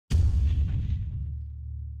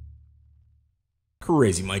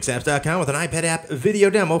CrazyMikesApps.com with an iPad app video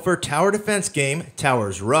demo for tower defense game,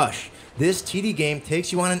 Towers Rush. This TD game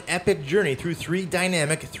takes you on an epic journey through 3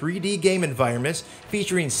 dynamic 3D game environments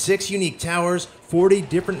featuring 6 unique towers, 40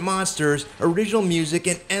 different monsters, original music,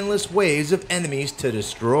 and endless waves of enemies to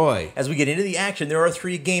destroy. As we get into the action, there are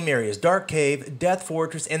 3 game areas: Dark Cave, Death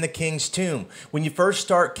Fortress, and the King's Tomb. When you first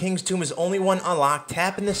start, King's Tomb is only one unlock.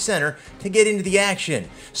 Tap in the center to get into the action.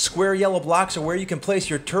 Square yellow blocks are where you can place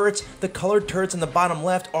your turrets. The colored turrets on the bottom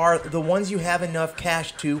left are the ones you have enough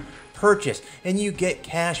cash to purchase, and you get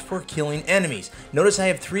cash for killing enemies. Notice I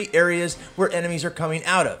have 3 areas where enemies are coming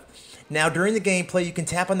out of. Now during the gameplay, you can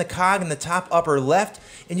tap on the cog in the top upper left,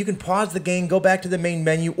 and you can pause the game, go back to the main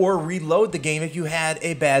menu, or reload the game if you had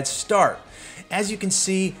a bad start. As you can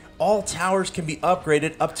see, all towers can be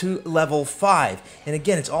upgraded up to level 5. And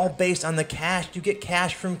again, it's all based on the cash. You get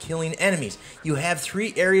cash from killing enemies. You have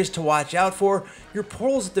 3 areas to watch out for. Your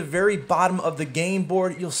portal's at the very bottom of the game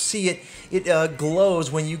board. You'll see it. It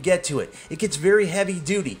glows when you get to it. It gets very heavy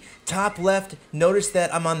duty. Top left, notice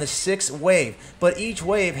that I'm on the 6th wave, but each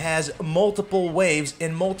wave has multiple waves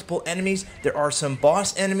and multiple enemies. There are some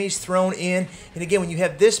boss enemies thrown in. And again, when you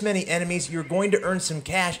have this many enemies, you're going to earn some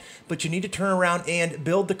cash, but you need to turn around and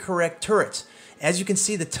build the correct turrets. As you can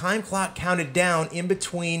see, the time clock counted down in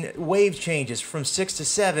between wave changes from 6 to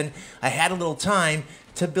 7. I had a little time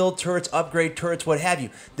to build turrets, upgrade turrets, what have you.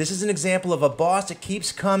 This is an example of a boss that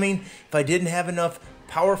keeps coming. If I didn't have enough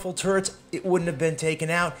powerful turrets, it wouldn't have been taken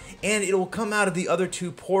out, and it will come out of the other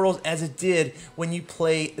 2 portals as it did when you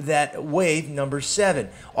play that wave number 7.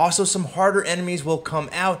 Also, some harder enemies will come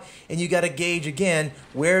out, and you got to gauge again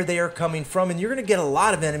where they are coming from, and you're going to get a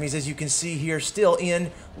lot of enemies, as you can see here, still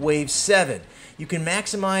in wave 7. You can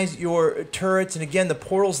maximize your turrets, and again, the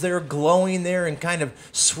portals there glowing there and kind of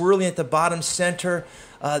swirling at the bottom center.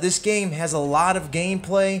 This game has a lot of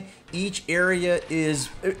gameplay. Each area is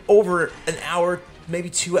over an hour, maybe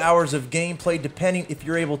 2 hours of gameplay, depending if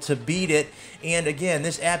you're able to beat it. And again,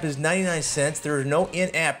 this app is 99 cents. There are no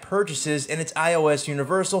in-app purchases, and it's iOS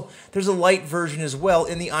universal. There's a light version as well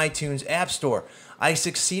in the iTunes App Store. I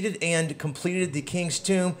succeeded and completed the King's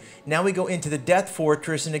Tomb. Now we go into the Death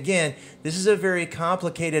Fortress, and again, this is a very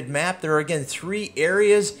complicated map. There are again 3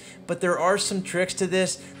 areas, but there are some tricks to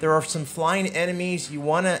this. There are some flying enemies. You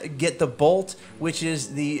want to get the bolt, which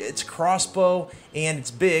is it's crossbow, and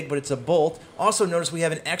it's big, but it's a bolt. Also notice we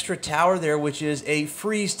have an extra tower there, which is a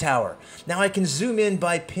freeze tower. Now I can zoom in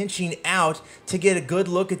by pinching out to get a good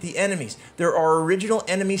look at the enemies. There are original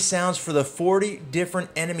enemy sounds for the 40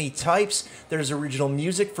 different enemy types. There's original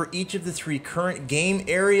music for each of the 3 current game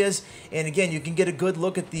areas. And again, you can get a good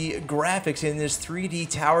look at the graphics in this 3D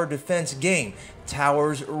tower defense game,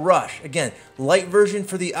 Towers Rush. Again, light version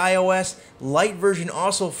for the iOS, light version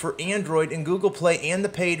also for Android and Google Play, and the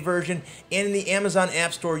paid version. And in the Amazon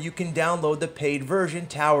App Store, you can download the paid version,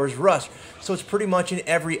 Towers Rush. So it's pretty much in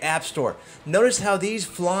every app store. Notice how these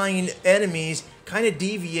flying enemies kind of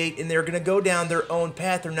deviate, and they're going to go down their own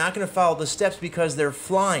path. They're not going to follow the steps because they're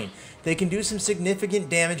flying. They can do some significant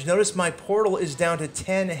damage. Notice my portal is down to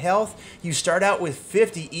 10 health. You start out with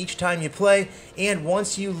 50 each time you play, and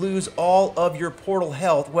once you lose all of your portal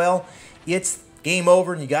health, well, it's game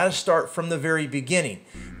over, and you got to start from the very beginning.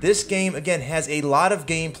 This game, again, has a lot of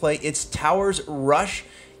gameplay. It's Towers Rush.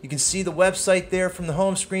 You can see the website there from the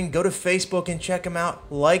home screen. Go to Facebook and check them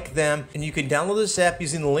out, like them. And you can download this app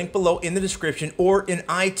using the link below in the description or in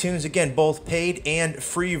iTunes. Again, both paid and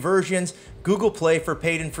free versions. Google Play for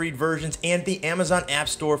paid and free versions, and the Amazon App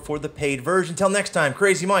Store for the paid version. Until next time,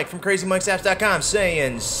 Crazy Mike from CrazyMikesApps.com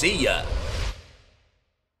saying see ya.